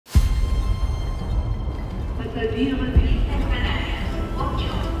The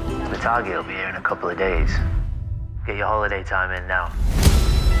target will be here in a couple of days. Get your holiday time in now.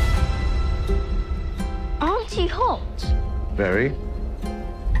 Aren't you hot? Very.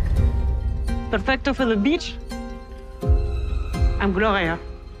 Perfecto for the beach. I'm Gloria.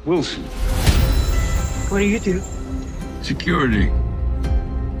 Wilson. What do you do? Security.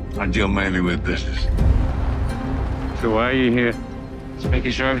 I deal mainly with business. So why are you here? Just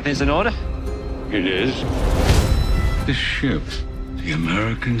making sure everything's in order. It is. This ship, the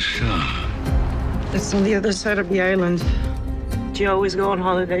American Star. It's on the other side of the island. Do you always go on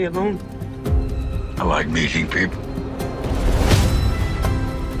holiday alone? I like meeting people.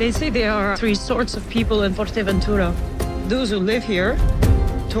 They say there are three sorts of people in Fuerteventura. Those who live here,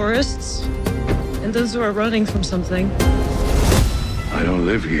 tourists, and those who are running from something. I don't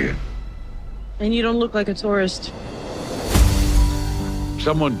live here. And you don't look like a tourist.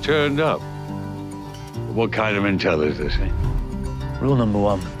 Someone turned up. What kind of intel is this? Rule number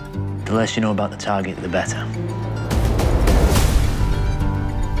one, the less you know about the target, the better.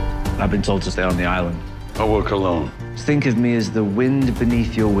 I've been told to stay on the island. I work alone. Think of me as the wind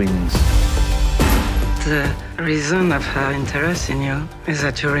beneath your wings. The reason of her interest in you is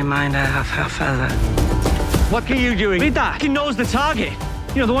that you remind her of her father. What are you doing? Rita, he knows the target.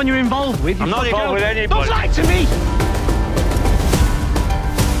 You know, the one you're involved with. I'm not involved with anybody. Don't lie to me!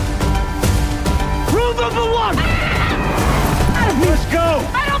 Rule number one! Let's go!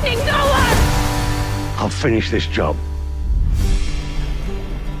 I don't think no one! I'll finish this job.